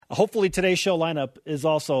Hopefully today's show lineup is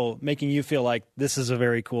also making you feel like this is a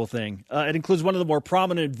very cool thing. It includes one of the more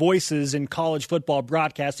prominent voices in college football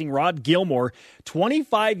broadcasting, Rod Gilmore,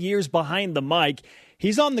 25 years behind the mic.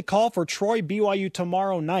 He's on the call for Troy BYU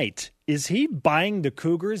tomorrow night. Is he buying the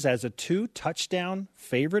Cougars as a 2-touchdown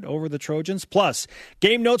favorite over the Trojans? Plus,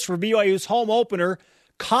 game notes for BYU's home opener,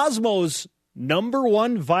 Cosmo's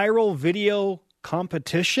 #1 viral video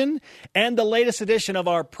competition, and the latest edition of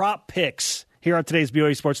our prop picks here on today's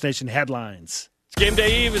BYU Sports Nation headlines. It's game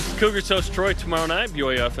day eve. It's Cougars host Troy tomorrow night.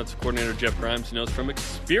 BYU offensive coordinator Jeff Grimes knows from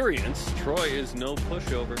experience Troy is no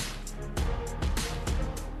pushover.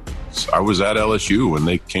 I was at LSU when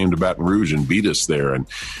they came to Baton Rouge and beat us there. And,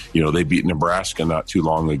 they beat Nebraska not too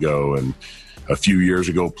long ago. And a few years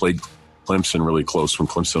ago played Clemson really close when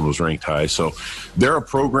Clemson was ranked high. So they're a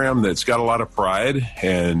program that's got a lot of pride.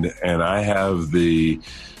 And I have the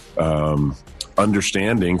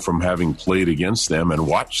understanding from having played against them and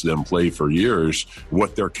watched them play for years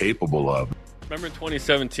what they're capable of. Remember in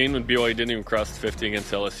 2017 when BYU didn't even cross the 50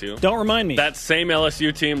 against LSU? Don't remind me. That same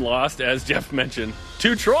LSU team lost, as Jeff mentioned,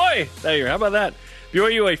 to Troy that year. How about that?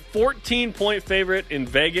 BYU a 14-point favorite in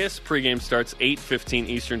Vegas. Pregame starts 8:15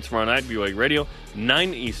 Eastern tomorrow night. BYU Radio,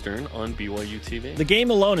 9 Eastern on BYU TV. The game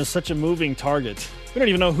alone is such a moving target. We don't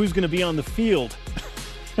even know who's going to be on the field.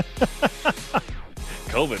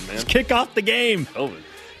 COVID, man. Just kick off the game. COVID.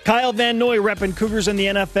 Kyle Van Noy repping Cougars in the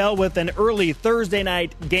NFL with an early Thursday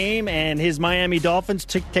night game, and his Miami Dolphins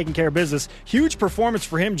taking care of business. Huge performance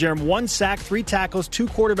for him, Jerem. 1 sack, 3 tackles, 2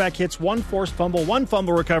 quarterback hits, 1 forced fumble, 1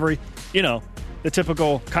 fumble recovery. The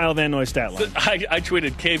typical Kyle Van Noy stat line. I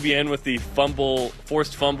tweeted KVN with the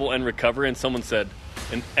forced fumble and recovery, and someone said,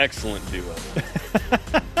 an excellent duo.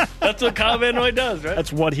 That's what Kyle Van Noy does, right?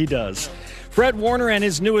 That's what he does. Fred Warner and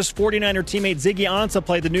his newest 49er teammate Ziggy Ansah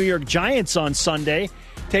play the New York Giants on Sunday.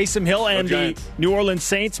 Taysom Hill and the New Orleans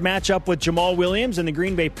Saints match up with Jamal Williams and the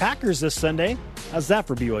Green Bay Packers this Sunday. How's that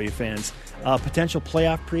for BYU fans? Potential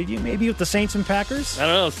playoff preview, maybe with the Saints and Packers? I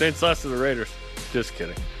don't know. Saints lost to the Raiders. Just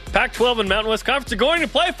kidding. Pac-12 and Mountain West Conference are going to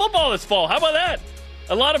play football this fall. How about that?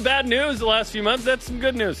 A lot of bad news the last few months. That's some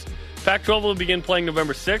good news. Pac-12 will begin playing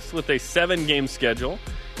November 6th with a 7-game schedule.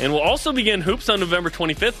 And we'll also begin hoops on November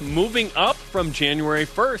 25th, moving up from January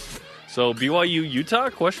 1st. So BYU, Utah,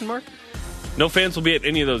 question mark? No fans will be at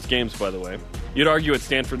any of those games, by the way. You'd argue at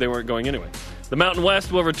Stanford they weren't going anyway. The Mountain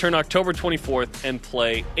West will return October 24th and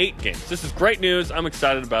play 8 games. This is great news. I'm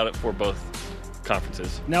excited about it for both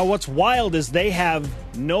conferences. Now, what's wild is they have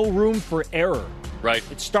no room for error. Right.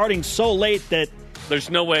 It's starting so late that there's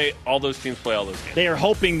no way all those teams play all those games. They are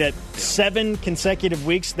hoping that 7 consecutive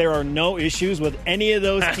weeks there are no issues with any of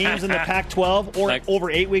those teams in the Pac-12 or over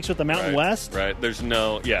 8 weeks with the Mountain West. Right. There's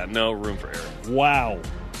no room for error. Wow.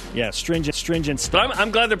 Yeah, stringent stuff. But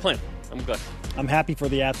I'm glad they're playing. I'm glad. I'm happy for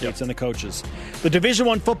the athletes and the coaches. The Division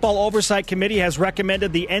I Football Oversight Committee has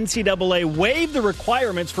recommended the NCAA waive the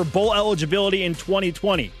requirements for bowl eligibility in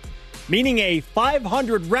 2020, meaning a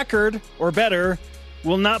 500 record or better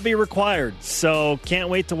will not be required. So can't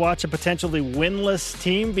wait to watch a potentially winless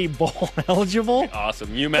team be bowl eligible. Awesome.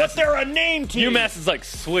 UMass. But they're a name team. UMass is like,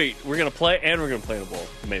 sweet. We're going to play and we're going to play in a bowl,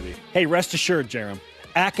 maybe. Hey, rest assured, Jerem.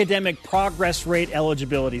 Academic progress rate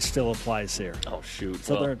eligibility still applies here. Oh, shoot.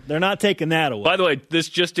 So they're not taking that away. By the way, this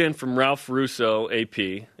just in from Ralph Russo,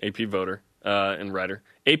 AP voter and writer.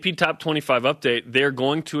 AP Top 25 update. They're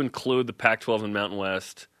going to include the Pac-12 and Mountain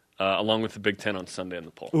West along with the Big Ten on Sunday in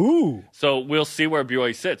the poll. Ooh. So we'll see where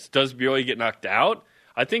BYU sits. Does BYU get knocked out?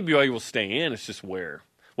 I think BYU will stay in. It's just where.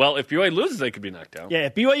 Well, if BYU loses, they could be knocked out. Yeah,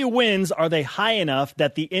 if BYU wins, are they high enough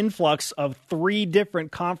that the influx of 3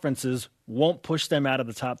 different conferences won't push them out of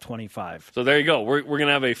the top 25? So there you go. We're going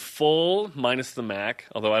to have a full minus the MAC,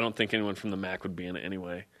 although I don't think anyone from the MAC would be in it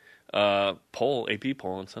anyway, AP poll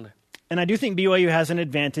on Sunday. And I do think BYU has an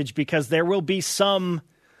advantage because there will be some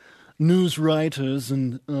news writers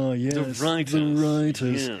and the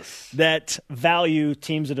writers that value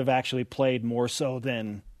teams that have actually played more so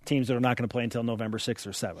than teams that are not going to play until November 6th or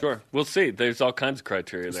 7th. Sure. We'll see. There's all kinds of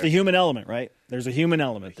criteria it's there. The human element, right? There's a human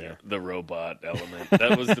element there. The robot element.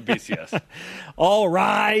 That was the BCS. All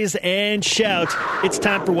rise and shout. It's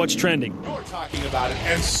time for What's Trending. You're talking about it,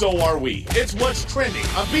 and so are we. It's What's Trending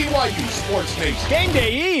on BYU Sports Nation. Game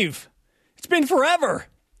Day Eve. It's been forever.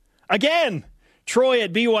 Again. Troy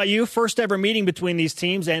at BYU, first ever meeting between these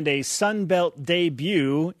teams and a Sun Belt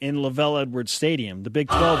debut in Lavelle Edwards Stadium. The Big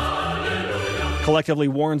 12 collectively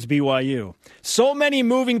warns BYU. So many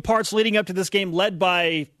moving parts leading up to this game, led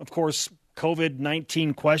by, of course,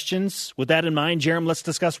 COVID-19 questions. With that in mind, Jerem, let's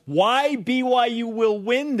discuss why BYU will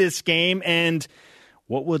win this game and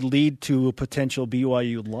what would lead to a potential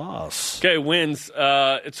BYU loss? Okay, wins.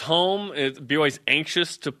 It's home. BYU's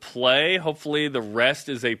anxious to play. Hopefully the rest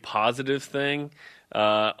is a positive thing.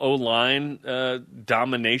 O-line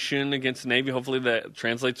domination against Navy. Hopefully that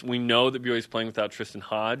translates. We know that BYU's playing without Tristan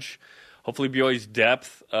Hodge. Hopefully BYU's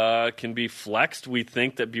depth can be flexed. We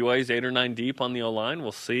think that BYU's 8 or 9 deep on the O-line.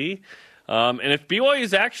 We'll see. And if BYU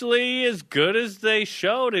is actually as good as they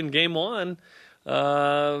showed in Game 1,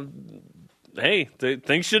 hey,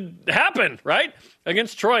 things should happen, right?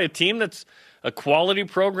 Against Troy, a team that's a quality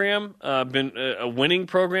program, been a winning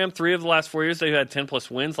program. 3 of the last 4 years, they've had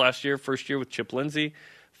 10-plus wins. Last year, first year with Chip Lindsey,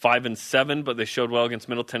 5-7, but they showed well against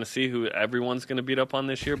Middle Tennessee, who everyone's going to beat up on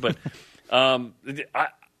this year. But,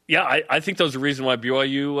 I think those are the reason why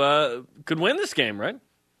BYU could win this game, right?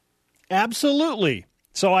 Absolutely.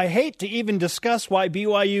 So I hate to even discuss why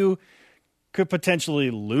BYU could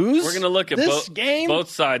potentially lose. We're going to look at both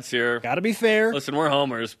sides here. Got to be fair. Listen, we're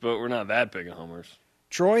homers, but we're not that big of homers.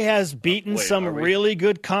 Troy has beaten some really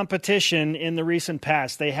good competition in the recent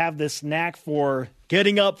past. They have this knack for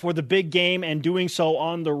getting up for the big game and doing so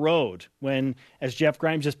on the road. When, as Jeff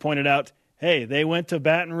Grimes just pointed out, hey, they went to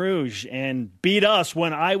Baton Rouge and beat us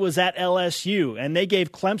when I was at LSU. And they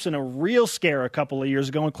gave Clemson a real scare a couple of years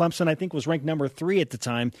ago. And Clemson, I think, was ranked number 3 at the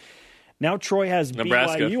time. Now Troy has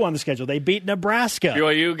Nebraska. BYU on the schedule. They beat Nebraska.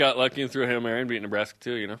 BYU got lucky and threw a Hail Mary and beat Nebraska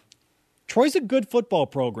too, you know. Troy's a good football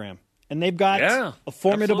program. And they've got a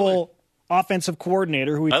formidable offensive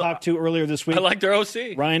coordinator who we talked to earlier this week. I like their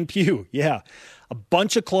OC. Ryan Pugh, yeah. A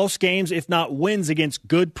bunch of close games, if not wins, against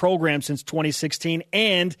good programs since 2016.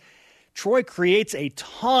 And Troy creates a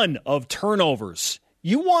ton of turnovers.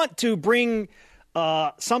 You want to bring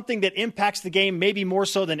something that impacts the game maybe more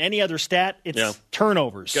so than any other stat, it's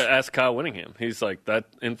turnovers. Ask Kyle Whittingham. He's like, that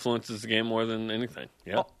influences the game more than anything.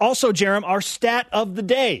 Yeah. Also, Jerem, our stat of the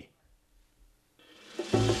day.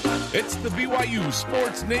 It's the BYU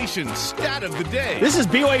Sports Nation Stat of the Day. This is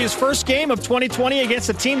BYU's first game of 2020 against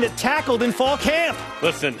a team that tackled in fall camp.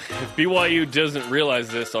 Listen, if BYU doesn't realize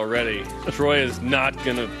this already, Troy is not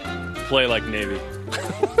going to play like Navy.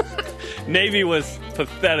 Navy was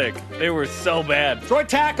pathetic. They were so bad. Troy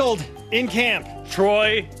tackled in camp.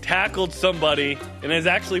 Troy tackled somebody and has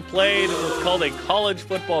actually played what's called a college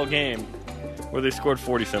football game where they scored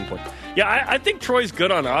 47 points. Yeah, I think Troy's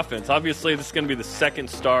good on offense. Obviously, this is going to be the second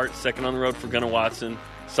on the road for Gunnar Watson,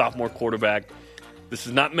 sophomore quarterback. This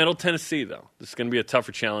is not Middle Tennessee, though. This is going to be a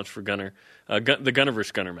tougher challenge for Gunnar, the Gunnar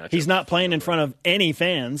versus Gunnar matchup. He's not playing in front of any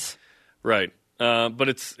fans. Right. But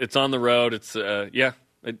it's on the road. It's,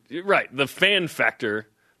 right, the fan factor.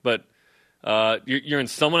 But you're in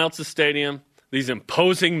someone else's stadium. These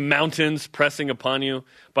imposing mountains pressing upon you.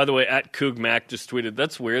 By the way, at Coug Mac just tweeted,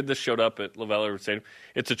 that's weird. This showed up at LaVell Stadium.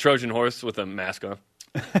 It's a Trojan horse with a mask on.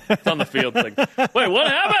 It's on the field. It's like, wait, what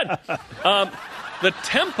happened? The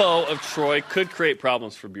tempo of Troy could create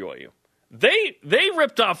problems for BYU. They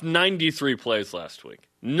ripped off 93 plays last week.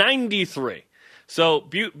 93. So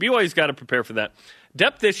BYU's got to prepare for that.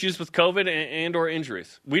 Depth issues with COVID and or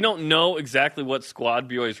injuries. We don't know exactly what squad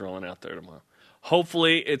BYU's rolling out there tomorrow.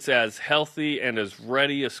 Hopefully, it's as healthy and as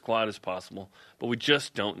ready a squad as possible, but we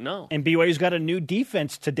just don't know. And BYU's got a new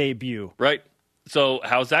defense to debut. Right. So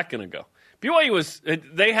how's that going to go? BYU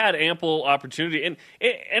they had ample opportunity. And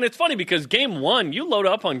it's funny because Game 1, you load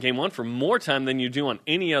up on Game 1 for more time than you do on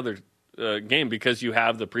any other game because you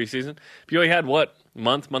have the preseason. BYU had,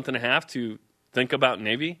 month and a half to think about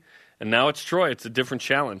Navy? And now it's Troy. It's a different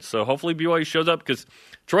challenge. So hopefully BYU shows up because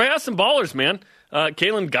Troy has some ballers, man.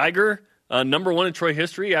 Kalen Geiger, number 1 in Troy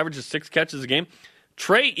history, averages 6 catches a game.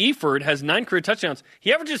 Trey Eford has 9 career touchdowns.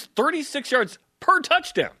 He averages 36 yards per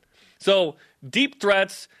touchdown. So deep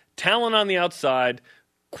threats, talent on the outside,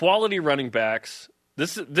 quality running backs.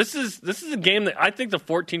 This is a game that I think the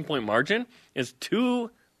 14-point margin is too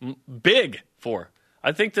big for.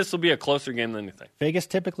 I think this will be a closer game than anything. Vegas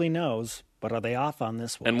typically knows, but are they off on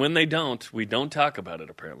this one? And when they don't, we don't talk about it,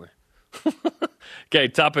 apparently. Okay,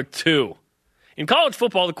 topic 2. In college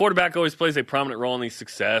football, the quarterback always plays a prominent role in the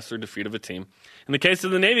success or defeat of a team. In the case of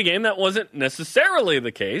the Navy game, that wasn't necessarily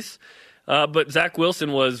the case, but Zach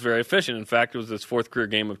Wilson was very efficient. In fact, it was his 4th career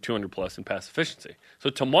game of 200-plus in pass efficiency. So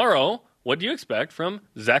tomorrow, what do you expect from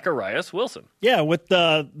Zacharias Wilson? Yeah, with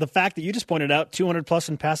the fact that you just pointed out, 200-plus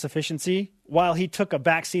in pass efficiency, while he took a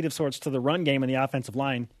backseat of sorts to the run game in the offensive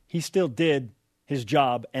line, he still did his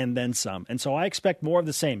job and then some. And so I expect more of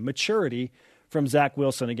the same, maturity from Zach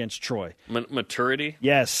Wilson against Troy. Maturity?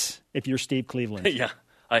 Yes, if you're Steve Cleveland. Yeah,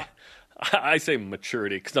 I say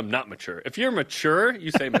maturity because I'm not mature. If you're mature,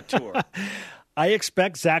 you say mature. I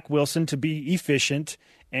expect Zach Wilson to be efficient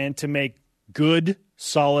and to make good,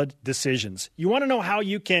 solid decisions. You want to know how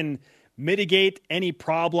you can mitigate any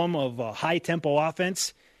problem of a high-tempo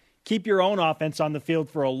offense? Keep your own offense on the field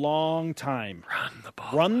for a long time.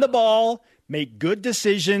 Run the ball, make good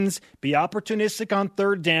decisions, be opportunistic on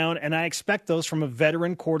third down, and I expect those from a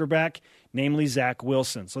veteran quarterback, namely Zach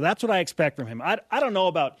Wilson. So that's what I expect from him. I don't know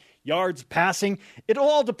about yards passing. It'll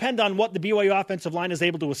all depend on what the BYU offensive line is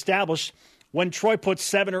able to establish when Troy puts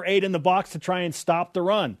 7 or 8 in the box to try and stop the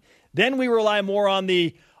run. Then we rely more on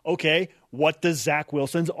what does Zach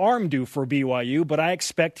Wilson's arm do for BYU? But I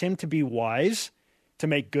expect him to be wise, to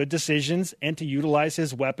make good decisions, and to utilize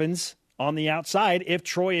his weapons on the outside if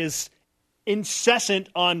Troy is incessant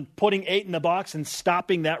on putting 8 in the box and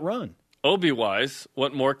stopping that run. Oh, be wise.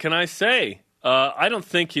 What more can I say? I don't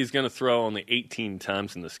think he's going to throw only 18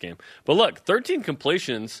 times in this game. But look, 13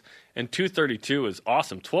 completions and 232 is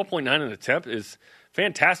awesome. 12.9 an attempt is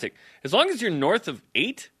fantastic. As long as you're north of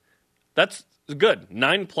 8, that's good.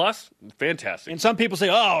 9+, fantastic. And some people say,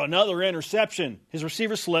 oh, another interception. His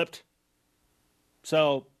receiver slipped.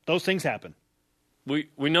 So those things happen.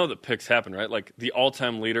 We know that picks happen, right? Like the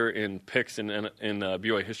all-time leader in picks in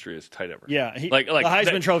BYU history is Ty Detmer. Yeah, the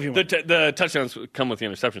Heisman Trophy winner. The touchdowns come with the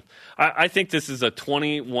interceptions. I think this is a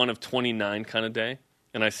 21 of 29 kind of day,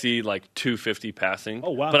 and I see like 250 passing.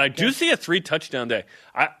 Oh, wow. But I do see a 3-touchdown day.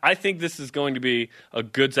 I think this is going to be a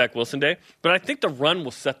good Zach Wilson day, but I think the run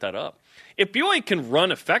will set that up. If BYU can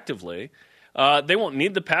run effectively, they won't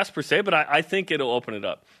need the pass per se, but I think it'll open it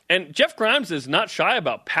up. And Jeff Grimes is not shy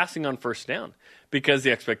about passing on first down, because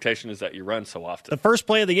the expectation is that you run so often. The first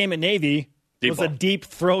play of the game at Navy was a deep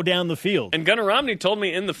throw down the field. And Gunnar Romney told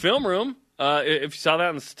me in the film room, if you saw that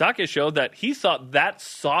on the Stockiest show, that he thought that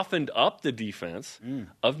softened up the defense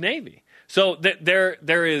of Navy. So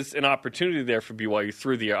there is an opportunity there for BYU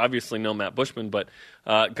through the air. Obviously, no Matt Bushman, but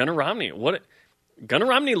Gunnar Romney. Gunnar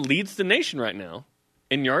Romney leads the nation right now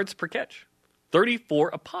in yards per catch, 34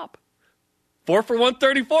 a pop. 4 for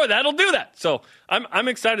 134. That'll do that. So I'm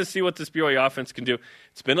excited to see what this BYU offense can do.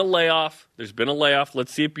 It's been a layoff. There's been a layoff.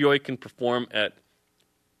 Let's see if BYU can perform at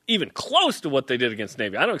even close to what they did against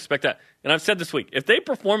Navy. I don't expect that. And I've said this week, if they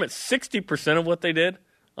perform at 60% of what they did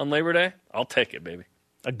on Labor Day, I'll take it, baby.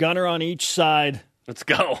 A gunner on each side. Let's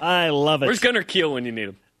go. I love it. Where's Gunnar Keel when you need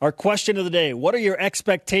him? Our question of the day, what are your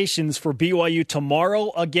expectations for BYU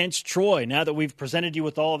tomorrow against Troy? Now that we've presented you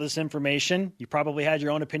with all of this information, you probably had your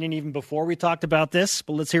own opinion even before we talked about this,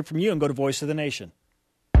 but let's hear from you and go to Voice of the Nation.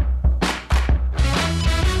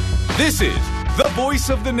 This is the Voice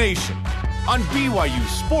of the Nation on BYU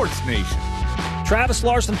Sports Nation. Travis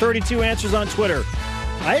Larson, 32, answers on Twitter.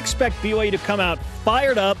 I expect BYU to come out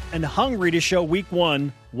fired up and hungry to show week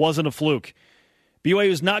 1 wasn't a fluke. BYU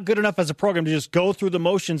is not good enough as a program to just go through the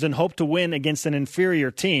motions and hope to win against an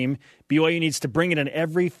inferior team. BYU needs to bring it in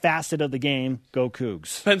every facet of the game. Go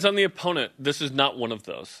Cougs. Depends on the opponent. This is not one of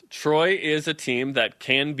those. Troy is a team that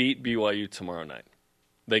can beat BYU tomorrow night.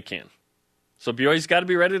 They can. So BYU's got to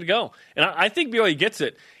be ready to go. And I think BYU gets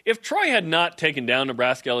it. If Troy had not taken down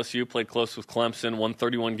Nebraska, LSU, played close with Clemson, won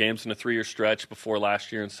 31 games in a 3-year stretch before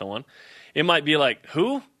last year and so on, it might be like,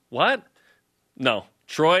 who? What? No.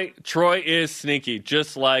 Troy is sneaky,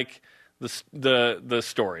 just like the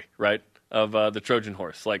story, right, of the Trojan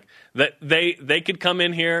horse. Like that they could come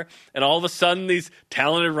in here and all of a sudden these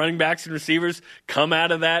talented running backs and receivers come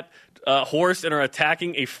out of that horse and are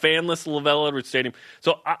attacking a fanless LaVell Edwards Stadium.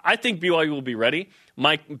 So I think BYU will be ready.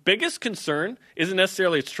 My biggest concern isn't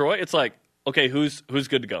necessarily it's Troy. It's like, okay, who's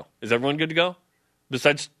good to go? Is everyone good to go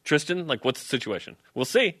besides Tristan? Like, what's the situation? We'll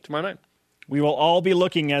see tomorrow night. We will all be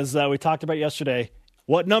looking, as we talked about yesterday,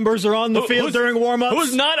 what numbers are on the field during warm-ups.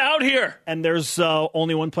 Who's not out here? And there's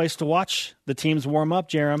only one place to watch the teams warm up,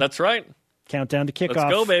 Jerem. That's right. Countdown to kickoff.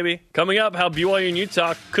 Let's go, baby. Coming up, how BYU and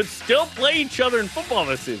Utah could still play each other in football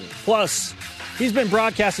this season. Plus, he's been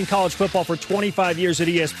broadcasting college football for 25 years at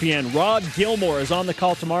ESPN. Rod Gilmore is on the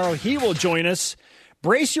call tomorrow. He will join us.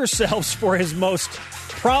 Brace yourselves for his most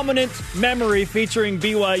prominent memory featuring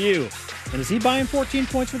BYU. And is he buying 14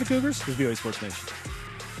 points for the Cougars? This is BYU Sports Nation.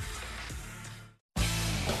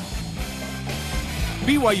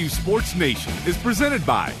 BYU Sports Nation is presented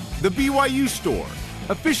by The BYU Store,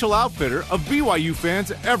 official outfitter of BYU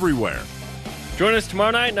fans everywhere. Join us tomorrow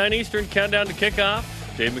night, 9 Eastern, countdown to kickoff.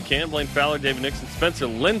 Dave McCann, Blaine Fowler, David Nixon, Spencer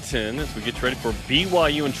Linton as we get ready for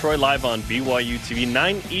BYU and Troy live on BYU TV,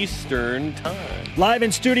 9 Eastern time. Live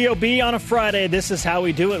in Studio B on a Friday. This is how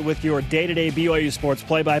we do it with your day-to-day BYU sports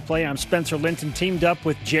play-by-play. I'm Spencer Linton, teamed up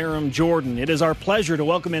with Jerem Jordan. It is our pleasure to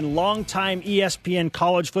welcome in longtime ESPN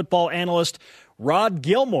college football analyst Rod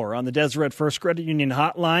Gilmore on the Deseret First Credit Union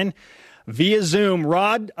Hotline via Zoom.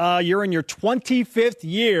 Rod, you're in your 25th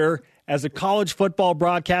year as a college football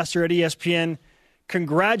broadcaster at ESPN.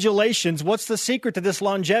 Congratulations. What's the secret to this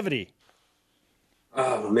longevity?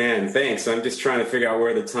 Oh, man, thanks. I'm just trying to figure out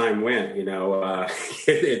where the time went.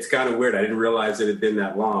 It's kind of weird. I didn't realize it had been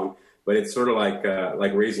that long, but it's sort of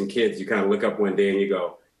like raising kids. You kind of look up one day and you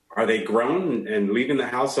go, are they grown and leaving the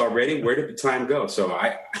house already? Where did the time go? So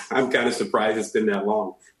I'm kind of surprised it's been that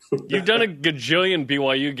long. You've done a gajillion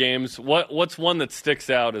BYU games. What's one that sticks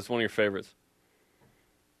out as one of your favorites?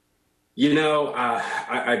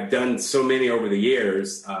 I've done so many over the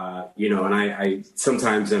years, and I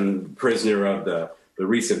sometimes am prisoner of the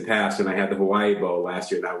recent past. And I had the Hawaii Bowl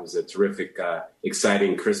last year. That was a terrific,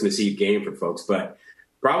 exciting Christmas Eve game for folks. But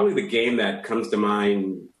probably the game that comes to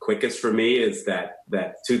mind quickest for me is that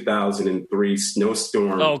 2003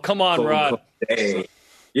 snowstorm. Oh, come on, Rod. Day.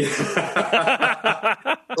 Yeah.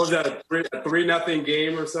 Was that a 3-0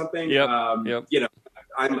 game or something? Yep.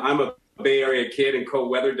 I'm a Bay Area kid, and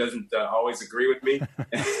cold weather doesn't always agree with me,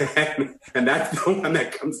 and that's the one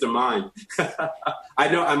that comes to mind. I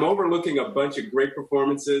know I'm overlooking a bunch of great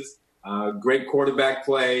performances, great quarterback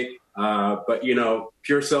play, but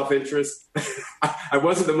pure self-interest. I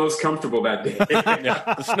wasn't the most comfortable that day.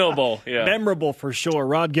 Yeah, the snowball, yeah, memorable for sure.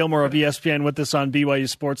 Rod Gilmore of ESPN with us on BYU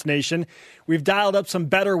Sports Nation. We've dialed up some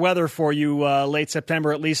better weather for you late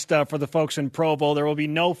September, at least for the folks in Provo. There will be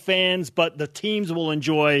no fans, but the teams will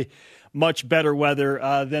enjoy much better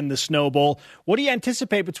weather than the Snow Bowl. What do you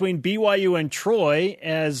anticipate between BYU and Troy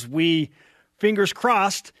as we, fingers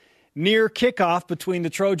crossed, near kickoff between the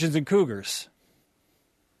Trojans and Cougars?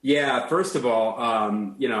 Yeah, first of all,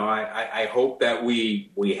 I hope that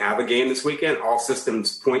we have a game this weekend. All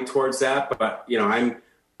systems point towards that, but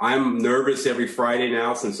I'm nervous every Friday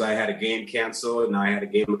now since I had a game canceled, and I had a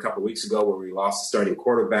game a couple of weeks ago where we lost the starting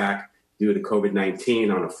quarterback due to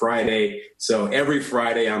COVID-19 on a Friday. So every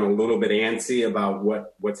Friday I'm a little bit antsy about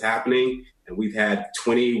what's happening. And we've had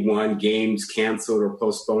 21 games canceled or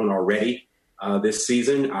postponed already this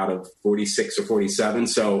season out of 46 or 47.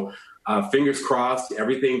 So fingers crossed,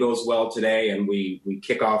 everything goes well today and we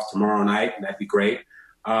kick off tomorrow night. And that'd be great.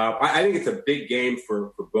 I think it's a big game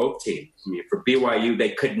for both teams. I mean, for BYU,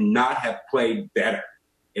 they could not have played better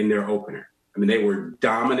in their opener. I mean, they were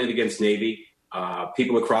dominant against Navy.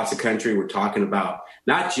 People across the country were talking about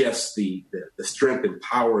not just the strength and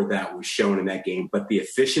power that was shown in that game, but the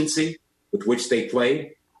efficiency with which they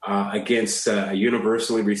played against a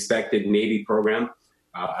universally respected Navy program.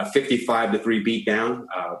 A 55-3 beatdown,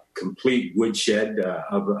 complete woodshed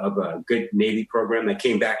of a good Navy program that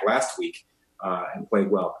came back last week and played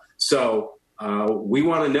well. So we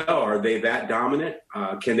want to know, are they that dominant?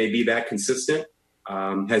 Can they be that consistent?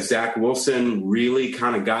 Has Zach Wilson really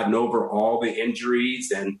kind of gotten over all the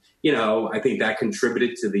injuries? And, I think that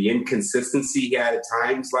contributed to the inconsistency he had at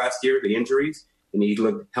times last year, the injuries. And he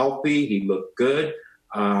looked healthy. He looked good.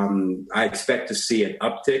 I expect to see an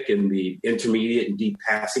uptick in the intermediate and deep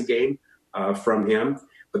passing game from him.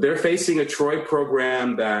 But they're facing a Troy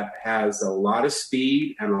program that has a lot of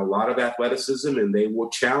speed and a lot of athleticism, and they will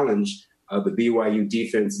challenge the BYU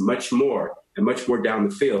defense much more down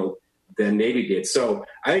the field than Navy did. So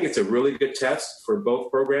I think it's a really good test for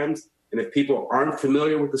both programs. And if people aren't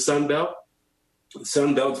familiar with the Sun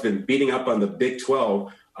Belt's been beating up on the Big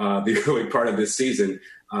 12 the early part of this season.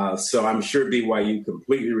 So I'm sure BYU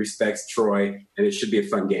completely respects Troy, and it should be a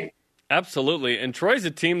fun game. Absolutely. And Troy's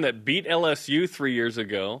a team that beat LSU 3 years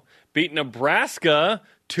ago, beat Nebraska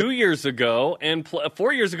 2 years ago, and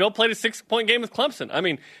 4 years ago played a 6-point game with Clemson. I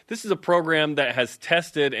mean, this is a program that has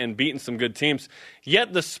tested and beaten some good teams,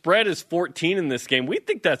 yet the spread is 14 in this game. We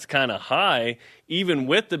think that's kind of high, even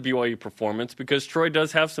with the BYU performance, because Troy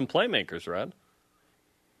does have some playmakers, Rod.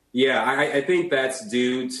 Yeah, I think that's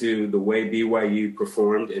due to the way BYU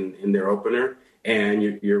performed in their opener.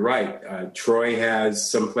 And you're right. Troy has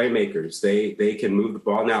some playmakers. They can move the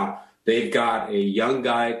ball. Now, they've got a young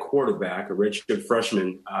guy quarterback, a redshirt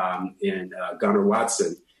freshman in Gunnar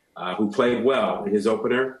Watson, who played well in his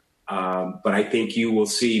opener. But I think you will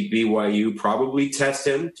see BYU probably test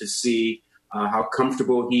him to see how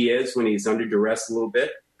comfortable he is when he's under duress a little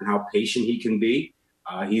bit and how patient he can be.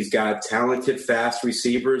 He's got talented, fast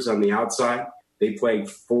receivers on the outside. They played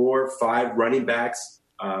 4 or 5 running backs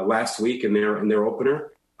last week in their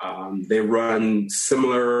opener. They run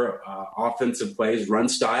similar offensive plays, run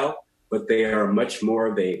style, but they are much more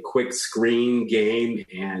of a quick screen game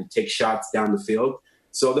and take shots down the field.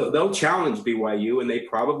 So they'll challenge BYU, and they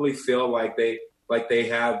probably feel like they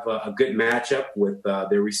have a good matchup with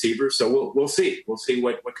their receivers. So we'll see. We'll see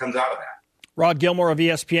what comes out of that. Rod Gilmore of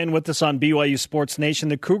ESPN with us on BYU Sports Nation.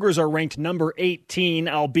 The Cougars are ranked number 18,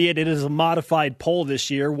 albeit it is a modified poll this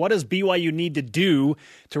year. What does BYU need to do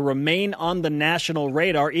to remain on the national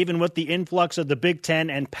radar, even with the influx of the Big Ten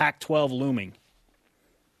and Pac-12 looming?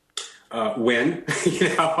 Win.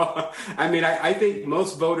 I think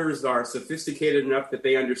most voters are sophisticated enough that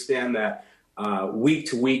they understand that week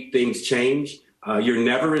to week things change. You're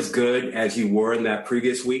never as good as you were in that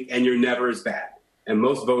previous week, and you're never as bad. And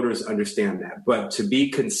most voters understand that. But to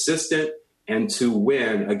be consistent and to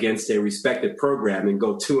win against a respected program and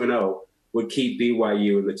go 2-0 would keep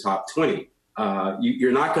BYU in the top 20.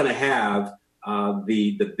 You're not going to have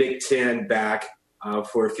the Big Ten back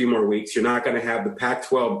for a few more weeks. You're not going to have the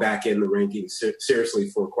Pac-12 back in the rankings seriously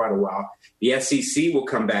for quite a while. The SEC will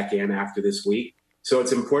come back in after this week. So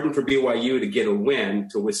it's important for BYU to get a win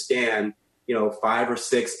to withstand, 5 or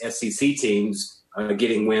 6 SEC teams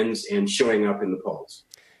getting wins and showing up in the polls.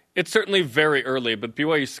 It's certainly very early, but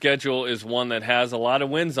BYU's schedule is one that has a lot of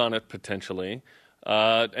wins on it potentially.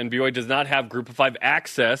 And BYU does not have Group of 5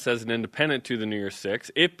 access as an independent to the New Year's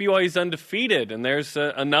Six. If BYU is undefeated and there's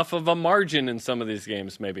enough of a margin in some of these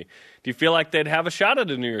games, maybe, do you feel like they'd have a shot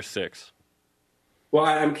at a New Year's Six? Well,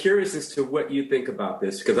 I'm curious as to what you think about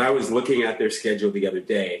this, because I was looking at their schedule the other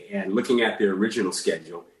day and looking at their original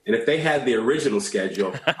schedule. And if they had the original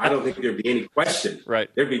schedule, I don't think there'd be any question. Right.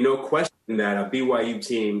 There'd be no question that a BYU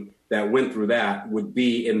team that went through that would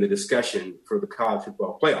be in the discussion for the college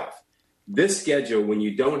football playoff. This schedule, when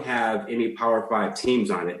you don't have any Power 5 teams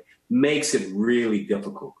on it, makes it really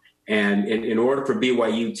difficult. And in order for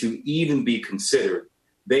BYU to even be considered,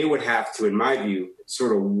 they would have to, in my view,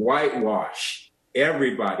 sort of whitewash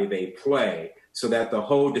everybody they play, so that the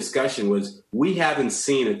whole discussion was, we haven't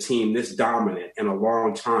seen a team this dominant in a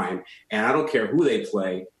long time, and I don't care who they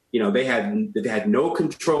play. They had no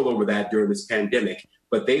control over that during this pandemic,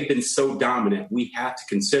 but they've been so dominant, we have to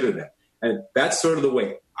consider them. And that's sort of the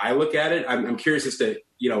way I look at it. I'm curious as to,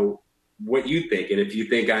 what you think, and if you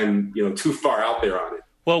think I'm, too far out there on it.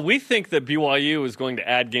 Well, we think that BYU is going to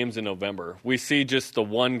add games in November. We see just the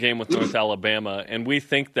one game with North Alabama, and we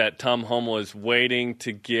think that Tom Homo is waiting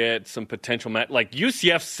to get some potential like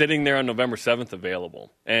UCF sitting there on November 7th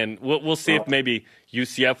available. And we'll see if maybe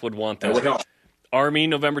UCF would want that. That would help. Army,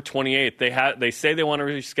 November 28th. They say they want to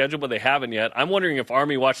reschedule, but they haven't yet. I'm wondering if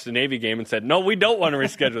Army watched the Navy game and said, no, we don't want to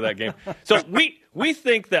reschedule that game. So we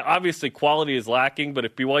think that obviously quality is lacking, but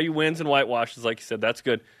if BYU wins and whitewashes, like you said, that's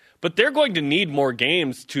good. But they're going to need more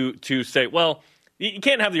games to say, well, you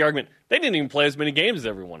can't have the argument, they didn't even play as many games as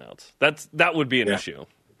everyone else. That would be an issue.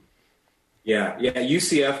 Yeah,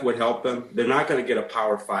 UCF would help them. They're not going to get a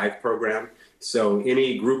Power 5 program. So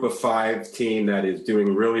any Group of 5 team that is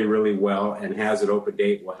doing really, really well and has an open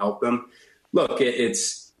date will help them. Look,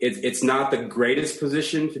 it's not the greatest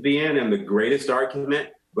position to be in and the greatest argument,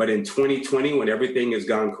 but in 2020, when everything has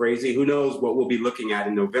gone crazy, who knows what we'll be looking at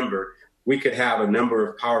in November. We could have a number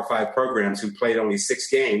of Power 5 programs who played only 6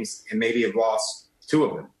 games and maybe have lost 2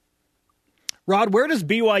 of them. Rod, where does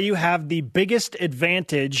BYU have the biggest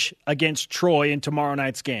advantage against Troy in tomorrow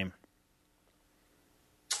night's game?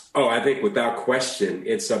 Oh, I think without question,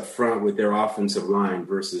 it's up front with their offensive line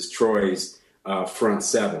versus Troy's front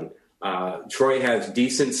 7. Troy has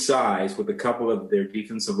decent size with a couple of their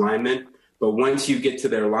defensive linemen, but once you get to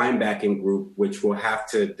their linebacking group, which will have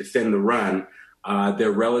to defend the run,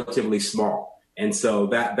 they're relatively small. And so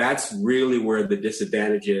that's really where the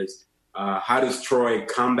disadvantage is. How does Troy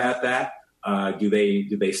combat that? Do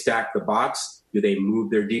they stack the box? Do they move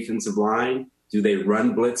their defensive line? Do they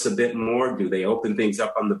run blitz a bit more? Do they open things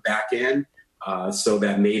up on the back end so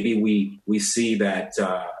that maybe we see that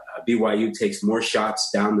BYU takes more shots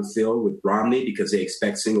down the field with Romney because they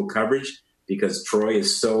expect single coverage, because Troy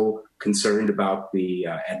is so concerned about the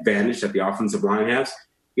advantage that the offensive line has?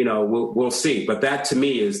 We'll see. But that, to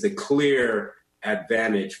me, is the clear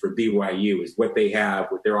advantage for BYU, is what they have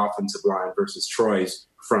with their offensive line versus Troy's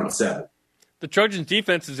front 7. The Trojans'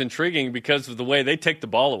 defense is intriguing because of the way they take the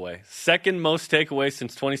ball away. Second most takeaways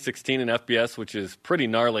since 2016 in FBS, which is pretty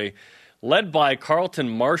gnarly. Led by Carlton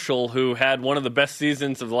Marshall, who had one of the best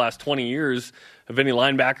seasons of the last 20 years of any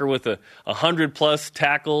linebacker, with 100-plus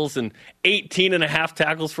tackles and 18.5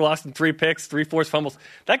 tackles for loss and 3 picks, 3 forced fumbles.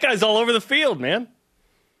 That guy's all over the field, man.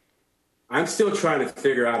 I'm still trying to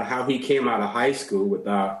figure out how he came out of high school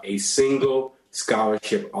without a single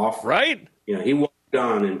scholarship offer. Right? He walked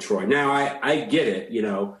on in Troy. Now, I get it.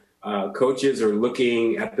 Coaches are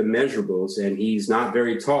looking at the measurables, and he's not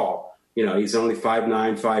very tall. He's only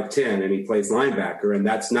 5'9", 5'10", and he plays linebacker, and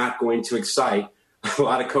that's not going to excite a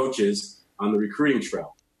lot of coaches on the recruiting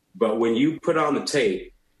trail. But when you put on the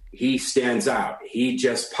tape he stands out. He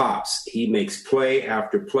just pops. He makes play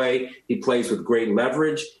after play. He plays with great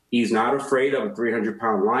leverage. He's not afraid of a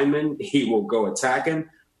 300-pound lineman. He will go attack him.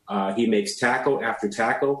 He makes tackle after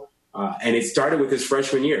tackle. And it started with his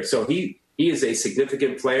freshman year. So he is a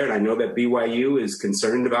significant player, and I know that BYU is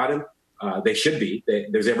concerned about him. They should be.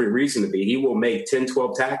 There's every reason to be. He will make 10,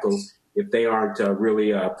 12 tackles if they aren't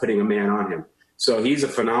really putting a man on him. So he's a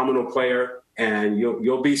phenomenal player. And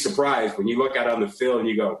you'll be surprised when you look out on the field and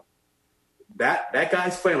you go, that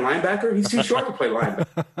guy's playing linebacker? He's too short to play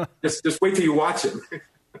linebacker. Just wait till you watch him.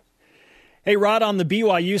 Hey, Rod, on the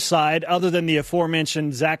BYU side, other than the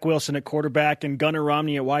aforementioned Zach Wilson at quarterback and Gunnar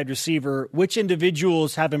Romney at wide receiver, which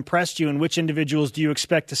individuals have impressed you and which individuals do you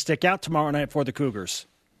expect to stick out tomorrow night for the Cougars?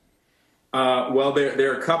 Well,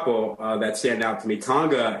 there are a couple that stand out to me.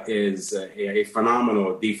 Tonga is a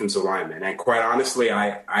phenomenal defensive lineman. And quite honestly,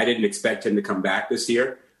 I didn't expect him to come back this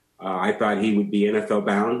year. I thought he would be NFL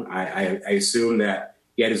bound. I assume that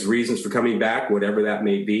he had his reasons for coming back, whatever that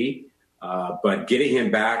may be. But getting him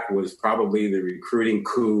back was probably the recruiting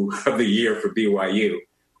coup of the year for BYU.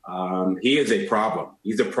 He is a problem.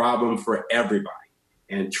 He's a problem for everybody.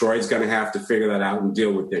 And Troy's going to have to figure that out and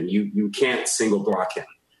deal with him. You can't single block him.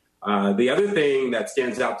 The other thing that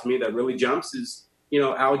stands out to me that really jumps is,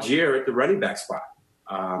 Algier at the running back spot.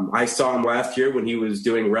 I saw him last year when he was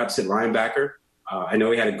doing reps at linebacker. I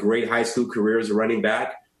know he had a great high school career as a running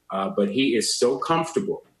back, but he is so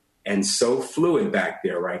comfortable and so fluid back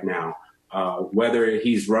there right now. Whether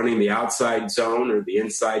he's running the outside zone or the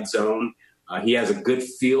inside zone, he has a good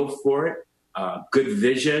feel for it, good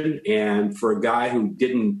vision. And for a guy who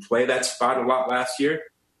didn't play that spot a lot last year,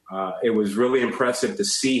 it was really impressive to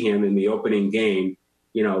see him in the opening game,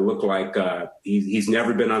 look like he's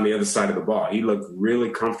never been on the other side of the ball. He looked really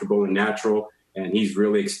comfortable and natural, and he's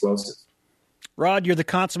really explosive. Rod, you're the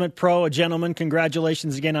consummate pro, a gentleman.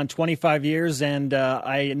 Congratulations again on 25 years, and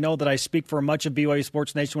I know that I speak for much of BYU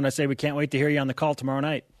Sports Nation when I say we can't wait to hear you on the call tomorrow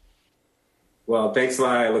night. Well, thanks a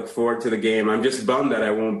lot. I look forward to the game. I'm just bummed that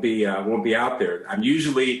I won't be out there. I'm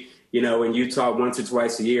usually in Utah once or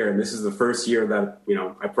twice a year, and this is the first year that,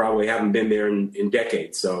 I probably haven't been there in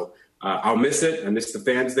decades. So I'll miss it. I miss the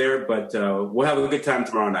fans there, but we'll have a good time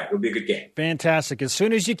tomorrow night. It'll be a good game. Fantastic. As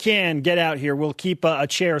soon as you can, get out here. We'll keep a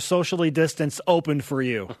chair socially distanced open for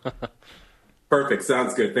you. Perfect.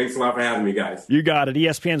 Sounds good. Thanks a lot for having me, guys. You got it.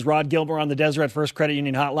 ESPN's Rod Gilmore on the Deseret First Credit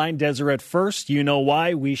Union Hotline. Deseret First, you know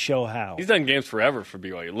why, we show how. He's done games forever for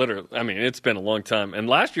BYU, literally. I mean, it's been a long time. And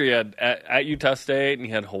last year he had at Utah State and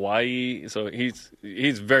he had Hawaii. So he's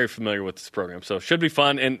very familiar with this program. So it should be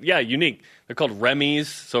fun. And, yeah, unique. They're called Remy's,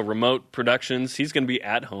 so remote productions. He's going to be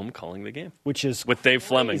at home calling the game. Which is with Dave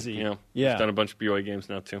Fleming. Yeah. He's done a bunch of BYU games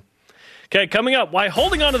now, too. Okay, coming up, why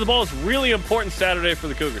holding on to the ball is really important Saturday for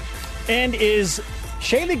the Cougars. And is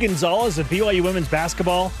Shaylee Gonzalez of BYU women's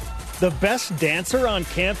basketball the best dancer on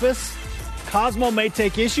campus? Cosmo may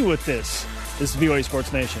take issue with this. This is BYU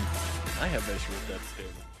Sports Nation. I have issue with that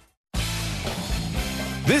statement.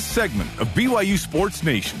 This segment of BYU Sports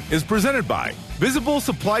Nation is presented by Visible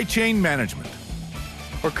Supply Chain Management.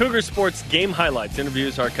 For Cougar Sports game highlights,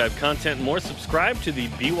 interviews, archive content, and more, subscribe to the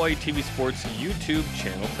BYU TV Sports YouTube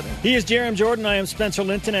channel today. He is Jerem Jordan. I am Spencer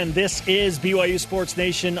Linton, and this is BYU Sports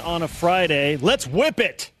Nation on a Friday. Let's whip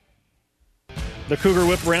it! The Cougar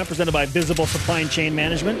Whip Around, presented by Visible Supply Chain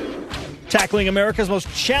Management, tackling America's most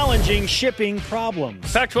challenging shipping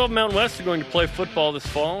problems. Pac-12 Mountain West are going to play football this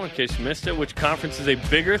fall, in case you missed it. Which conference is a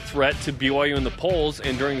bigger threat to BYU in the polls?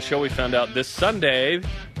 And during the show, we found out this Sunday,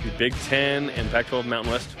 the Big Ten and Pac-12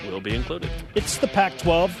 Mountain West will be included. It's the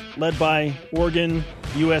Pac-12, led by Oregon,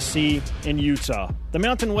 USC, and Utah. The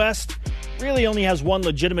Mountain West really only has one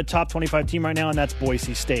legitimate top 25 team right now, and that's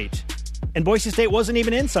Boise State. And Boise State wasn't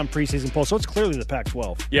even in some preseason polls, so it's clearly the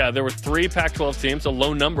Pac-12. Yeah, there were 3 Pac-12 teams, a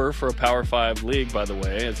low number for a Power 5 league, by the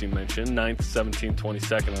way, as you mentioned. 9th, 17th,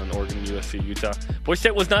 22nd on Oregon, USC, Utah. Boise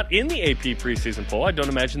State was not in the AP preseason poll. I don't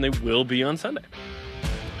imagine they will be on Sunday.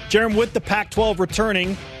 Jerem, with the Pac-12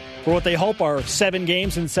 returning for what they hope are 7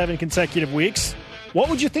 games in 7 consecutive weeks, what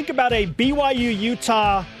would you think about a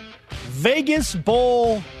BYU-Utah Vegas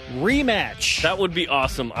Bowl rematch? That would be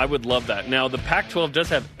awesome. I would love that. Now, the Pac-12 does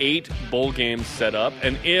have 8 bowl games set up,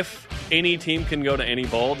 and if any team can go to any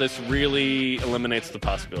bowl, this really eliminates the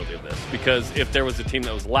possibility of this. Because if there was a team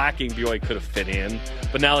that was lacking, BYU could have fit in,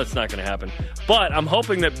 but now that's not going to happen. But I'm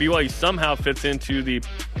hoping that BYU somehow fits into the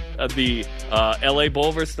LA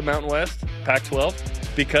Bowl versus the Mountain West,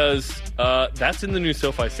 Pac-12, because that's in the new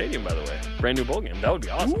SoFi Stadium, by the way. Brand new bowl game. That would be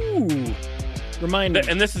awesome. Ooh. Remind me.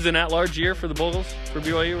 And this is an at-large year for the Bowls for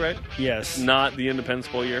BYU, right? Yes. Not the Independence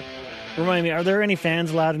Bowl year. Remind me, are there any fans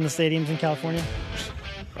allowed in the stadiums in California?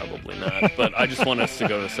 Probably not, but I just want us to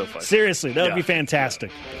go to SoFi. Seriously, that would be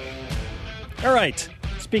fantastic. All right.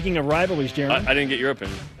 Speaking of rivalries, Jeremy. I didn't get your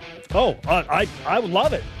opinion. Oh, I would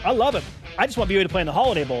love it. I love it. I just want BYU to play in the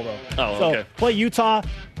Holiday Bowl, though. Oh, so okay. Play Utah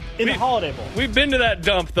in the Holiday Bowl. We've been to that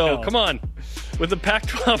dump, though. No. Come on. With the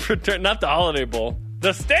Pac-12 return, not the Holiday Bowl,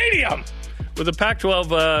 the stadium. With the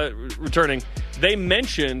Pac-12 returning, they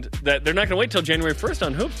mentioned that they're not going to wait till January 1st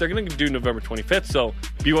on hoops. They're going to do November 25th. So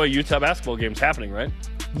BYU-Utah basketball game's happening, right?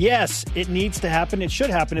 Yes, it needs to happen. It should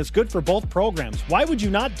happen. It's good for both programs. Why would you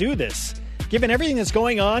not do this? Given everything that's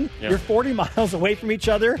going on, you're 40 miles away from each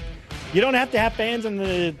other. You don't have to have fans in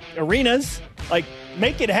the arenas. Like,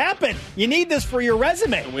 make it happen. You need this for your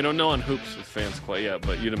resume. We don't know on hoops with fans quite yet,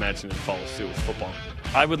 but you'd imagine it'd follow suit with football.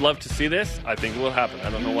 I would love to see this. I think it will happen. I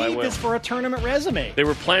don't know why it will. You need this for a tournament resume. They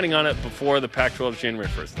were planning on it before the Pac-12 January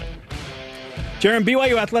 1st thing. Jaron,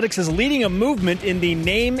 BYU Athletics is leading a movement in the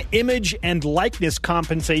name, image, and likeness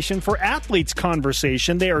compensation for athletes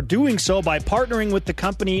conversation. They are doing so by partnering with the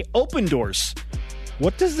company Open Doors.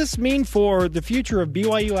 What does this mean for the future of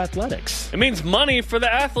BYU Athletics? It means money for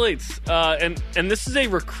the athletes. And this is a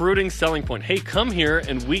recruiting selling point. Hey, come here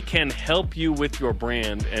and we can help you with your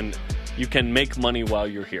brand and you can make money while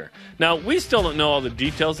you're here. Now, we still don't know all the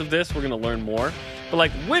details of this. We're going to learn more. But,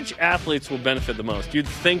 like, which athletes will benefit the most? You'd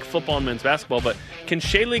think football and men's basketball, but can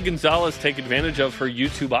Shaylee Gonzalez take advantage of her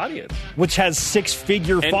YouTube audience? Which has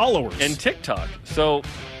six-figure followers. And TikTok. So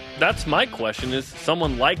that's my question, is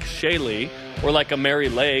someone like Shaylee or like a Mary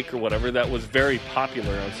Lake or whatever that was very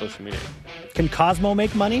popular on social media. Can Cosmo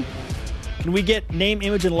make money? Can we get name,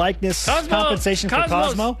 image, and likeness compensation for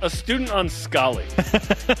Cosmo? A student on Scully.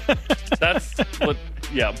 That's what,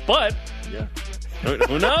 but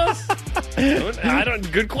who knows?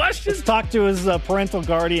 Good question. Let's talk to his parental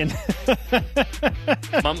guardian.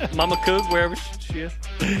 Mama Coog, wherever she is.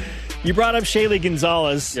 You brought up Shaylee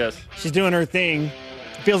Gonzalez. Yes. She's doing her thing.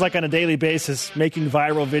 Feels like on a daily basis, making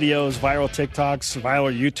viral videos, viral TikToks,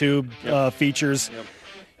 viral YouTube features. Yep.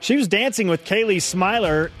 She was dancing with Kaylee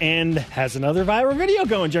Smiler and has another viral video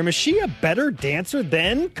going, Jeremy. Is she a better dancer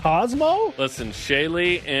than Cosmo? Listen,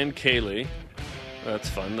 Shaylee and Kaylee, that's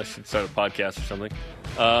fun. They should start a podcast or something.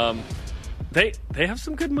 They have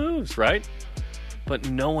some good moves, right? But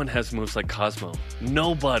no one has moves like Cosmo.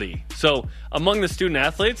 Nobody. So among the student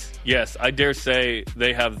athletes, yes, I dare say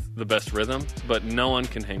they have the best rhythm, but no one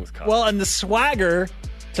can hang with Cosmo. Well, and the swagger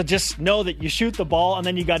to just know that you shoot the ball and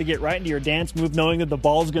then you got to get right into your dance move knowing that the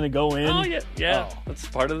ball's going to go in. Oh, yeah. Oh. That's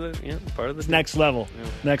part of the next level. Yeah.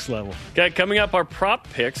 Next level. Okay, coming up, our prop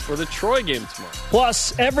picks for the Troy game tomorrow.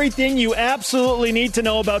 Plus, everything you absolutely need to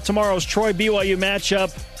know about tomorrow's Troy-BYU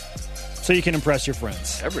matchup so you can impress your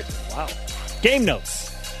friends. Everything. Wow. Game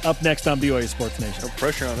notes up next on BYU Sports Nation. No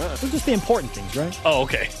pressure on us. They're just the important things, right? Oh,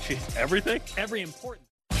 okay. Jeez, everything? Every important.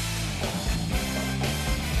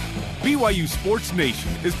 BYU Sports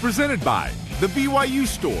Nation is presented by The BYU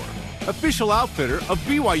Store, official outfitter of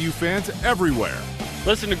BYU fans everywhere.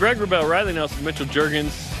 Listen to Greg Wrubell, Riley Nelson, Mitchell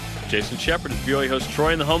Juergens, Jason Shepard as BYU host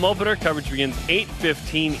Troy in the home opener. Coverage begins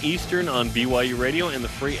 8:15 Eastern on BYU Radio and the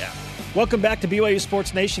free app. Welcome back to BYU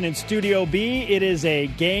Sports Nation in Studio B. It is a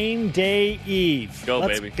game day eve.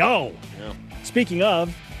 Let's go. Yeah. Speaking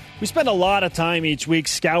of, we spend a lot of time each week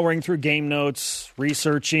scouring through game notes,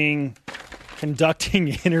 researching, conducting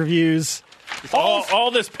interviews.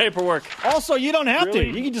 All this paperwork. Also, you don't have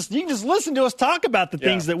really? to. You can just listen to us talk about the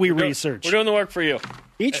things that we research. We're doing the work for you.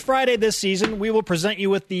 Each Friday this season, we will present you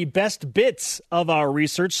with the best bits of our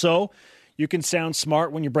research so you can sound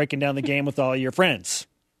smart when you're breaking down the game with all your friends.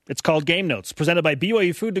 It's called Game Notes, presented by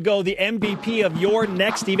BYU Food to Go, the MVP of your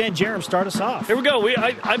next event. Jerem, start us off. Here we go.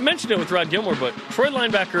 I mentioned it with Rod Gilmore, but Troy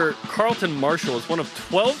linebacker Carlton Marshall is one of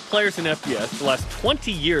 12 players in FBS the last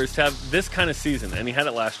 20 years to have this kind of season, and he had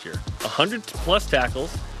it last year. 100-plus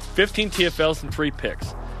tackles, 15 TFLs, and 3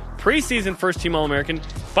 picks. Preseason first-team All-American.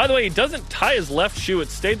 By the way, he doesn't tie his left shoe. It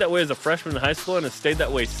stayed that way as a freshman in high school, and has stayed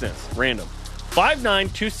that way since. Random. 5'9",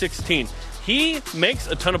 216. He makes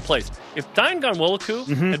a ton of plays. If Diane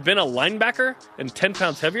Gonwolaku had been a linebacker and 10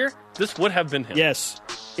 pounds heavier, this would have been him. Yes,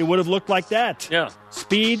 it would have looked like that. Yeah.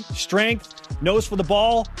 Speed, strength, nose for the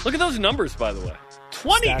ball. Look at those numbers, by the way.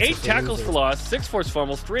 28 tackles for loss, 6 forced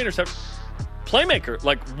fumbles, 3 interceptions. Playmaker.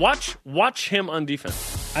 Like, watch him on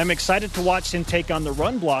defense. I'm excited to watch him take on the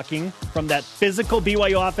run blocking from that physical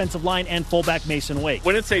BYU offensive line and fullback Mason Wake.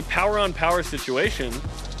 When it's a power-on-power situation,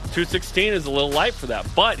 216 is a little light for that,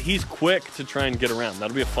 but he's quick to try and get around.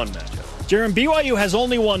 That'll be a fun matchup. Jerem, BYU has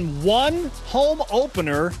only won one home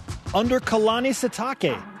opener under Kalani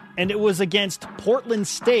Sitake, and it was against Portland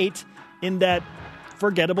State in that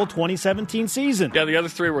unforgettable 2017 season. Yeah, the other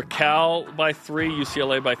three were Cal by 3,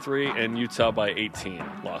 UCLA by 3, and Utah by 18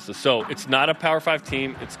 losses. So it's not a Power 5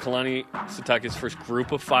 team. It's Kalani Sitake's first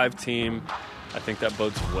group of 5 team. I think that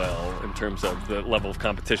bodes well in terms of the level of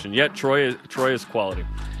competition. Yet Troy is quality.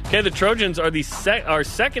 Okay, the Trojans are are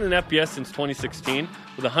second in FBS since 2016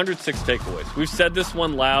 with 106 takeaways. We've said this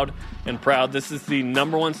one loud and proud. This is the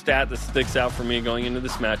number one stat that sticks out for me going into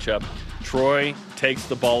this matchup. Troy takes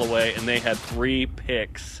the ball away, and they had 3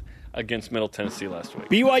 picks against Middle Tennessee last week.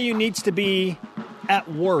 BYU needs to be, at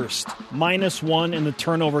worst, -1 in the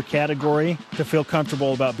turnover category to feel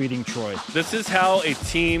comfortable about beating Troy. This is how a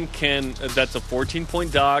team that's a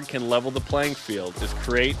 14-point dog can level the playing field, is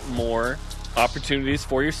create more opportunities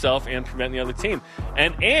for yourself and prevent the other team.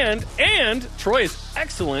 And Troy is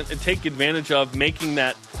excellent at taking advantage of turning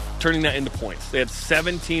that into points. They had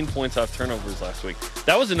 17 points off turnovers last week.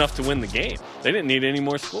 That was enough to win the game. They didn't need any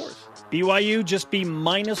more scores. BYU just be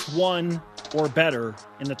 -1 or better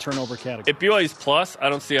in the turnover category. If BYU's plus, I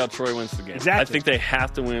don't see how Troy wins the game. Exactly. I think they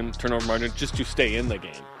have to win turnover margin just to stay in the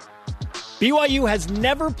game. BYU has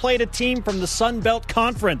never played a team from the Sun Belt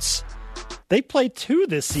Conference. They played 2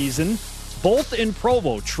 this season, both in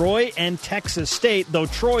Provo, Troy and Texas State, though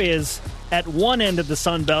Troy is at one end of the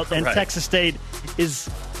Sun Belt and Texas State is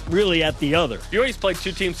really at the other. BYU's played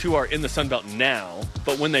 2 teams who are in the Sun Belt now,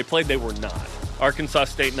 but when they played, they were not. Arkansas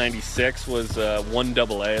State 96 was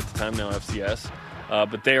 1AA at the time, now FCS,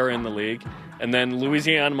 but they are in the league. And then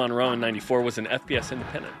Louisiana Monroe in 94 was an FBS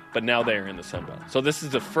independent, but now they are in the Sun Belt. So this is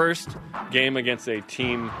the first game against a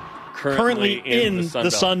team currently in the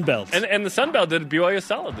Sun Belt. And the Sun Belt did BYU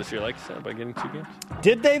solid this year, like you said, by getting 2 games.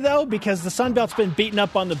 Did they, though? Because the Sun Belt's been beaten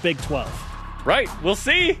up on the Big 12. Right. We'll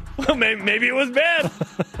see. Maybe it was bad.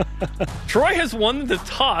 Troy has won the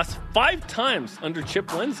toss 5 times under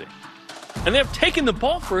Chip Lindsey. And they have taken the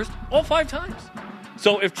ball first all 5 times.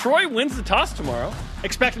 So if Troy wins the toss tomorrow,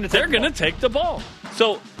 they're going to take the ball.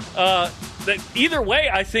 So either way,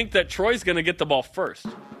 I think that Troy's going to get the ball first.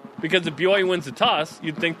 Because if BYU wins the toss,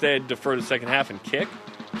 you'd think they'd defer to the second half and kick.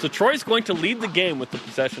 So Troy's going to lead the game with the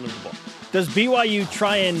possession of the ball. Does BYU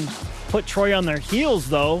try and put Troy on their heels,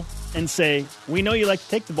 though, and say, we know you like to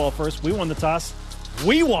take the ball first. We won the toss.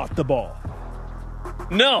 We want the ball.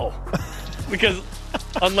 No. Because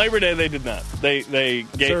on Labor Day, they did not. They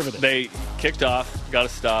kicked off, got a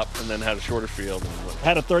stop, and then had a shorter field. And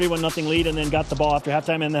had a 31-0 lead and then got the ball after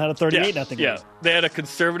halftime and then had a 38-0 lead. Yeah, they had a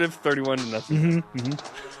conservative 31-0.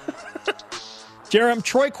 Jerem,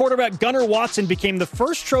 Troy quarterback Gunnar Watson became the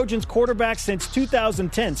first Trojans quarterback since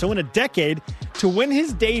 2010, so in a decade, to win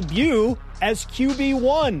his debut as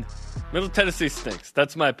QB1. Middle Tennessee stinks.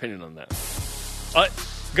 That's my opinion on that.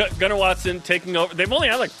 Gunnar Watson taking over. They've only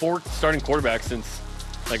had like 4 starting quarterbacks since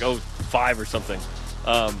like 05 or something.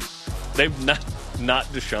 They've not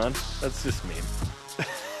Deshaun. That's just mean.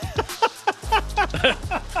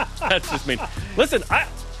 That's just mean. Listen,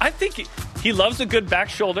 I think he loves a good back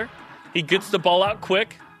shoulder. He gets the ball out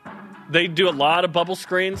quick. They do a lot of bubble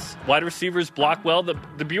screens. Wide receivers block well. The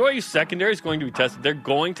BYU secondary is going to be tested. They're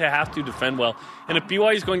going to have to defend well. And if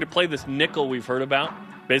BYU is going to play this nickel we've heard about,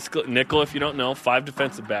 basically nickel if you don't know, 5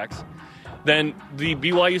 defensive backs, then the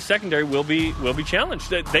BYU secondary will be challenged.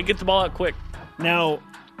 They get the ball out quick. Now,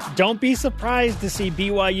 don't be surprised to see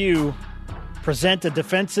BYU present a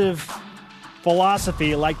defensive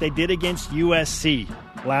philosophy like they did against USC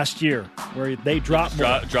last year, where they drop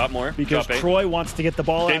more because Troy wants to get the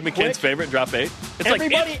ball Dave out quick. McKinn's favorite, drop 8.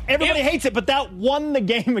 Everybody hates it, but that won the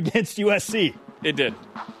game against USC. It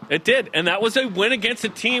did, and that was a win against a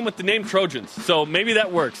team with the name Trojans. So maybe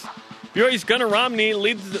that works. BYU's Gunnar Romney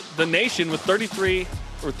leads the nation with 33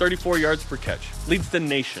 or 34 yards per catch. Leads the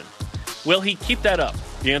nation. Will he keep that up?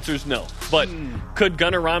 The answer is no. But could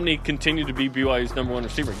Gunnar Romney continue to be BYU's number 1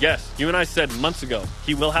 receiver? Yes. You and I said months ago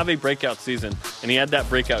he will have a breakout season, and he had that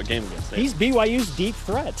breakout game against Navy. He's BYU's deep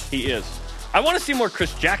threat. He is. I want to see more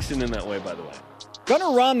Chris Jackson in that way, by the way.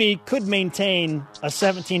 Gunnar Romney could maintain a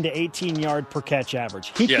 17 to 18 yard per catch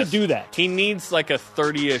average. He could do that. He needs like a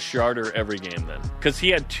 30-ish yarder every game then, because he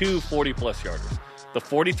had 2 40-plus yarders. The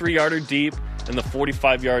 43-yarder deep and the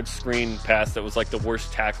 45-yard screen pass that was like the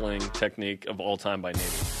worst tackling technique of all time by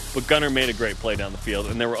Navy. But Gunnar made a great play down the field,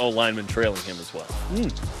 and there were O-linemen trailing him as well.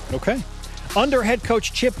 Okay. Under head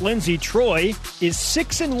coach Chip Lindsey, Troy is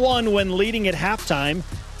 6-1 when leading at halftime,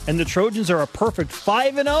 and the Trojans are a perfect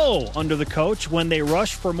 5-0 under the coach when they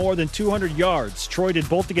rush for more than 200 yards. Troy did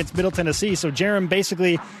both against Middle Tennessee, so Jerem,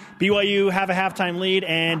 basically BYU have a halftime lead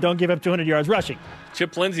and don't give up 200 yards rushing.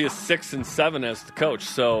 Chip Lindsey is 6-7 as the coach,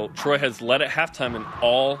 so Troy has led at halftime in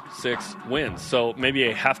all 6 wins. So maybe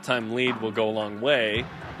a halftime lead will go a long way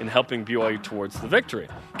in helping BYU towards the victory.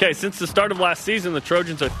 Okay, since the start of last season, the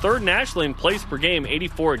Trojans are third nationally in plays per game,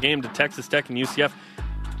 84 a game to Texas Tech and UCF.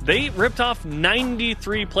 They ripped off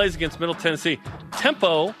 93 plays against Middle Tennessee.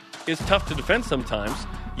 Tempo is tough to defend sometimes,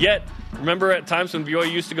 yet remember at times when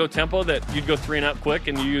BYU used to go tempo that you'd go 3 and out quick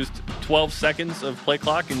and you used 12 seconds of play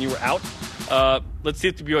clock and you were out? Let's see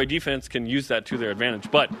if the BYU defense can use that to their advantage.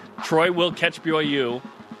 But Troy will catch BYU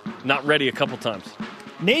not ready a couple times.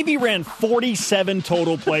 Navy ran 47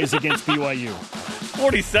 total plays against BYU.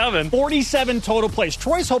 47? 47 total plays.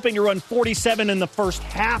 Troy's hoping to run 47 in the first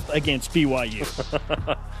half against BYU.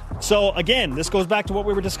 So, again, this goes back to what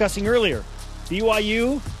we were discussing earlier.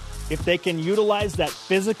 BYU, if they can utilize that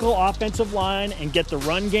physical offensive line and get the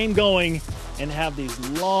run game going and have these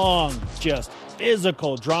long, just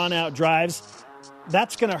physical, drawn-out drives,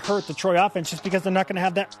 that's going to hurt the Troy offense just because they're not going to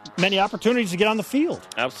have that many opportunities to get on the field.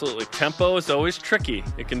 Absolutely. Tempo is always tricky.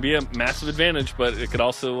 It can be a massive advantage, but it could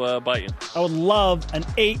also bite you. I would love an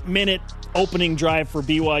 8-minute opening drive for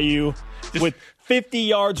BYU with 50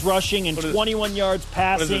 yards rushing and 21 yards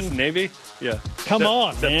passing. What is this, Navy? Yeah. Come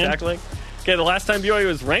on, man. Tackling. Okay, the last time BYU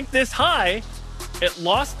was ranked this high, it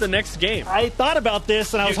lost the next game. I thought about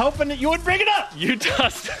this, and I was hoping that you would bring it up.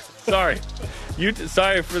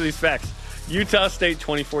 Sorry for these facts. Utah State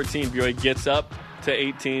 2014, BYU gets up to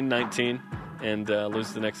 18-19 and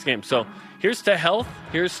loses the next game. So here's to health.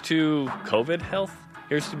 Here's to COVID health.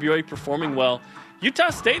 Here's to BYU performing well. Utah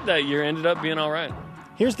State that year ended up being all right.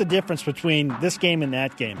 Here's the difference between this game and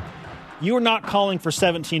that game. You are not calling for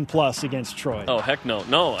 17-plus against Troy. Oh, heck no.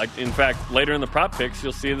 No, in fact, later in the prop picks,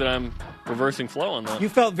 you'll see that I'm reversing flow on that. You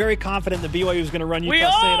felt very confident that BYU was going to run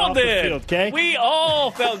Utah State off the field, okay? We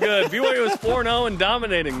all felt good. BYU was 4-0 and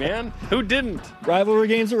dominating, man. Who didn't? Rivalry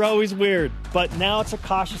games are always weird, but now it's a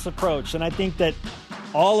cautious approach, and I think that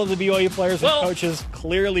all of the BYU players and coaches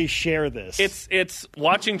clearly share this. It's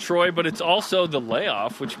watching Troy, but it's also the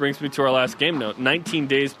layoff, which brings me to our last game note. 19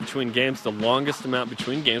 days between games, the longest amount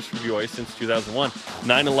between games for BYU since 2001.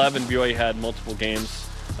 9/11, BYU had multiple games.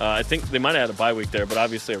 I think they might have had a bye week there, but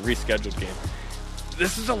obviously a rescheduled game.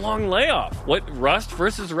 This is a long layoff. What rust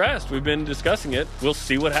versus rest? We've been discussing it. We'll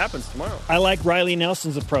see what happens tomorrow. I like Riley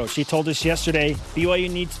Nelson's approach. He told us yesterday BYU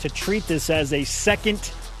needs to treat this as a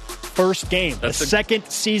first game, a second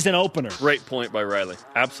season opener. Great point by Riley.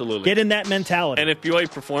 Absolutely. Get in that mentality. And if BYU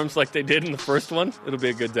performs like they did in the first one, it'll be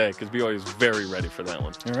a good day because BYU is very ready for that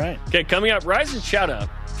one. All right. Okay, coming up, rise and shout out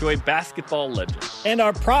to a basketball legend. And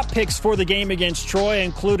our prop picks for the game against Troy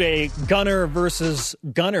include a Gunner versus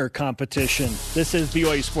Gunner competition. This is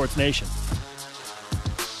BYU Sports Nation.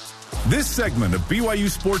 This segment of BYU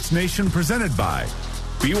Sports Nation presented by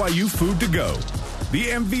BYU Food to Go, the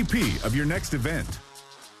MVP of your next event.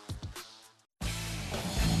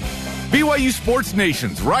 BYU Sports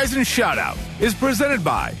Nation's Rise and Shoutout is presented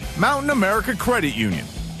by Mountain America Credit Union,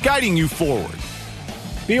 guiding you forward.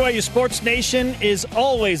 BYU Sports Nation is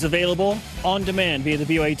always available on demand via the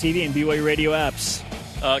BYU TV and BYU radio apps.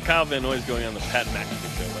 Kyle Van Noy is going on the Pat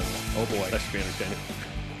McAfee show right now. Oh, boy. That should be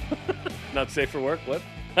entertaining. Not safe for work? What?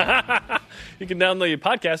 You can download your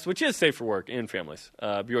podcast, which is safe for work and families.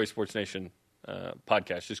 BYU Sports Nation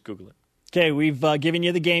podcast. Just Google it. Okay, we've given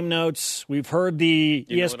you the game notes. We've heard the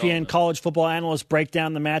ESPN college football analysts break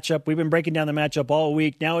down the matchup. We've been breaking down the matchup all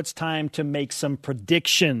week. Now it's time to make some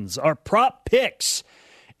predictions. Our prop picks.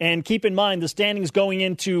 And keep in mind, the standings going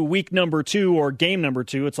into week number 2 or game number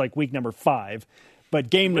 2. It's like week number 5. But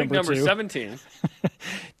game week number 2. 17.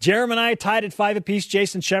 Jerem and I tied at 5 apiece.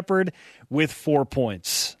 Jason Shepard with 4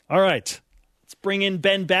 points. All right. Let's bring in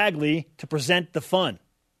Ben Bagley to present the fun.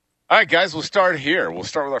 All right, guys, we'll start here. We'll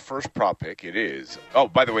start with our first prop pick. It is, oh,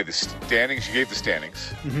 by the way, the standings, you gave the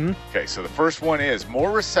standings. Mm-hmm. Okay, so the first one is more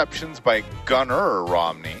receptions by Gunnar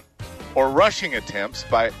Romney or rushing attempts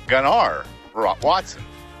by Gunnar Watson.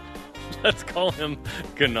 Let's call him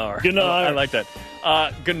Gunnar. Gunnar. I like that.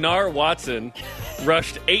 Gunnar Watson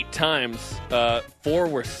rushed 8 times. 4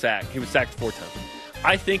 were sacked. He was sacked 4 times.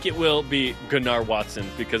 I think it will be Gunnar Watson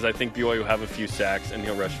because I think BYU will have a few sacks and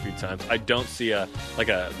he'll rush a few times. I don't see an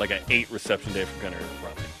 8 reception day for Gunnar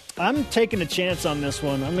Romney. I'm taking a chance on this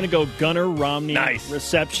one. I'm going to go Gunnar Romney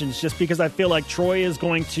receptions just because I feel like Troy is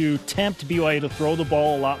going to tempt BYU to throw the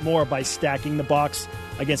ball a lot more by stacking the box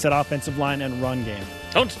against that offensive line and run game.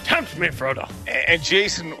 Don't tempt me, Frodo. And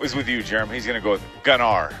Jason was with you, Jeremy. He's going to go with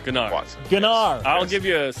Gunnar. Watson. Gunnar. I'll give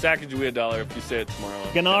you a Sacagawea $1 if you say it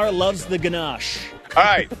tomorrow. Gunnar loves the ganache. All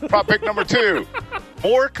right, prop pick number 2.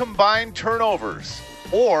 More combined turnovers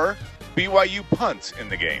or BYU punts in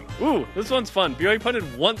the game. Ooh, this one's fun. BYU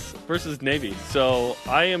punted once versus Navy, so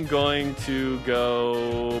I am going to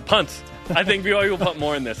go punts. I think BYU will punt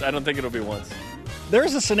more in this. I don't think it'll be once.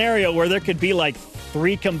 There's a scenario where there could be like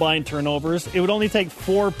 3 combined turnovers. It would only take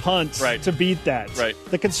 4 punts to beat that. Right.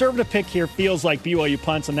 The conservative pick here feels like BYU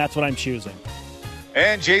punts, and that's what I'm choosing.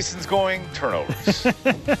 And Jason's going turnovers.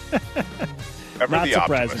 Ever Not the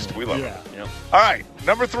optimist. We love it. Yep. All right,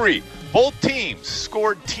 number 3. Both teams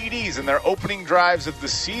scored TDs in their opening drives of the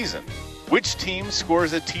season. Which team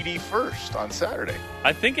scores a TD first on Saturday?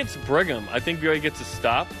 I think it's Brigham. I think BYU gets a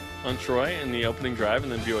stop on Troy in the opening drive,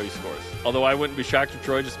 and then BYU scores. Although I wouldn't be shocked if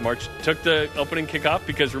Troy just took the opening kickoff,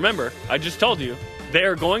 because remember, I just told you,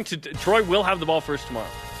 Troy will have the ball first tomorrow.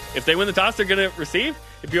 If they win the toss, they're going to receive.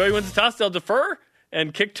 If BYU wins the toss, they'll defer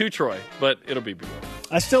and kick to Troy, but it'll be BYU.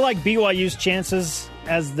 I still like BYU's chances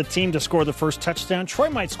as the team to score the first touchdown. Troy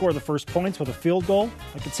might score the first points with a field goal.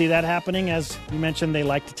 I could see that happening. As you mentioned, they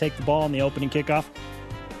like to take the ball on the opening kickoff.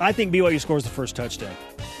 I think BYU scores the first touchdown.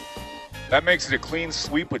 That makes it a clean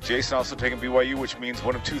sweep with Jason also taking BYU, which means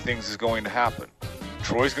one of 2 things is going to happen.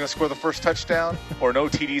 Troy's going to score the first touchdown, or no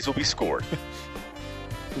TDs will be scored.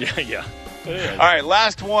 Yeah. All right,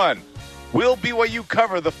 last one. Will BYU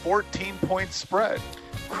cover the 14-point spread?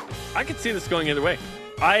 I could see this going either way.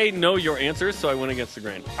 I know your answers, so I went against the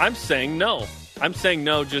grain. I'm saying no. I'm saying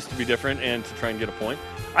no just to be different and to try and get a point.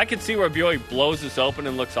 I could see where BYU blows this open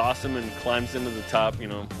and looks awesome and climbs into the top,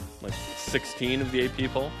 like 16 of the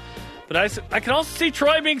AP poll. But I can also see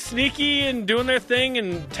Troy being sneaky and doing their thing,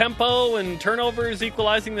 and tempo and turnovers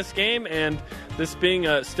equalizing this game, and this being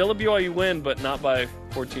still a BYU win, but not by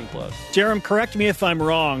 14 plus. Jerem, correct me if I'm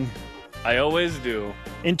wrong. I always do.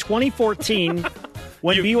 In 2014,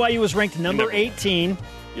 when BYU was ranked number 18,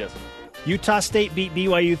 yes, Utah State beat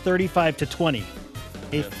BYU 35-20,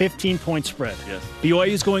 a 15-point spread. Yes. BYU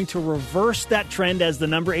is going to reverse that trend as the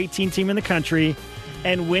number 18 team in the country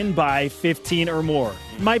and win by 15 or more.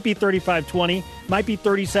 Might be 35-20, might be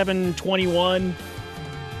 37-21,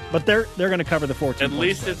 but they're going to cover the 14. At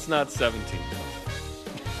least it's not 17.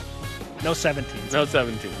 No 17. No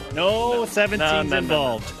 17. No 17s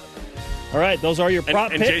involved. No. All right, those are your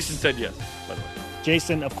prop and picks. Jason said yes, by the way.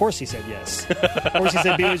 Jason, of course he said yes. Of course he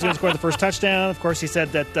said BYU's going to score the first touchdown. Of course he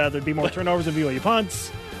said that there'd be more turnovers than BYU punts.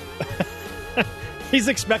 He's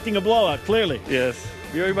expecting a blowout, clearly. Yes.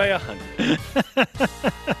 BYU by 100.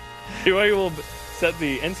 BYU will set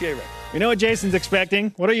the NCAA record. You know what Jason's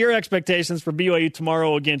expecting? What are your expectations for BYU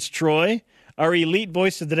tomorrow against Troy? Our elite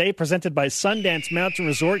voice of the day, presented by Sundance Mountain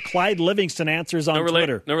Resort. Clyde Livingston answers on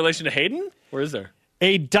Twitter. No relation to Hayden? Or is there?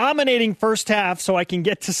 A dominating first half so I can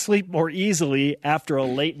get to sleep more easily after a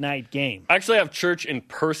late night game. I actually have church in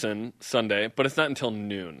person Sunday, but it's not until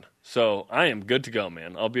noon. So I am good to go,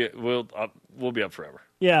 man. We'll be up forever.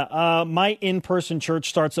 Yeah, my in-person church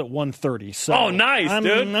starts at 1:30. So nice,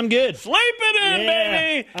 dude. I'm good. Sleep it in,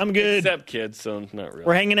 baby. I'm good. Except kids, so not really.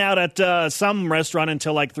 We're hanging out at some restaurant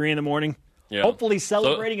until like 3 in the morning. Yeah. Hopefully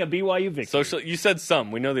celebrating a BYU victory. Social. You said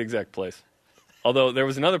some. We know the exact place. Although there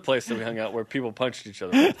was another place that we hung out where people punched each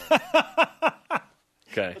other.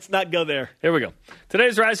 Okay. Let's not go there. Here we go.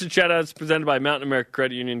 Today's Rise and Shout-Out is presented by Mountain America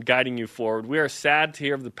Credit Union, guiding you forward. We are sad to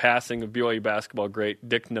hear of the passing of BYU basketball great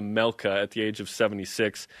Dick Nemelka at the age of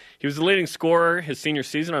 76. He was the leading scorer his senior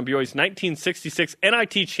season on BYU's 1966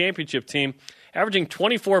 NIT championship team, averaging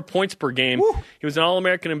 24 points per game. Woo! He was an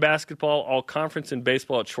All-American in basketball, All-Conference in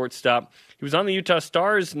baseball at shortstop. He was on the Utah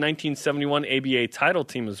Stars' 1971 ABA title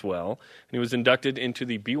team as well, and he was inducted into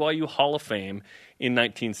the BYU Hall of Fame in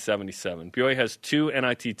 1977. BYU has 2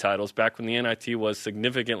 NIT titles, back when the NIT was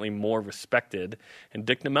significantly more respected, and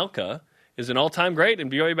Dick Nemelka is an all-time great in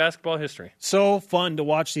BYU basketball history. So fun to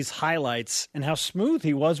watch these highlights and how smooth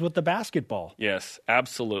he was with the basketball. Yes,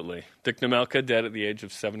 absolutely. Dick Nemelka dead at the age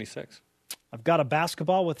of 76. I've got a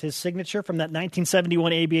basketball with his signature from that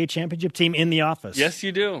 1971 ABA championship team in the office. Yes,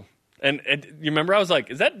 you do. And you remember I was like,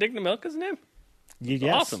 is that Dick Nemelka's name?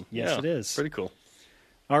 Yes. Awesome. Yes, it is. Pretty cool.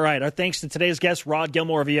 All right. Our thanks to today's guest, Rod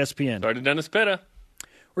Gilmore of ESPN. Sorry to Dennis Pitta.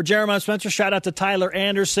 We're Jeremiah Spencer. Shout out to Tyler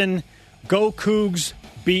Anderson. Go Cougs,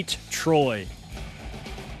 beat Troy.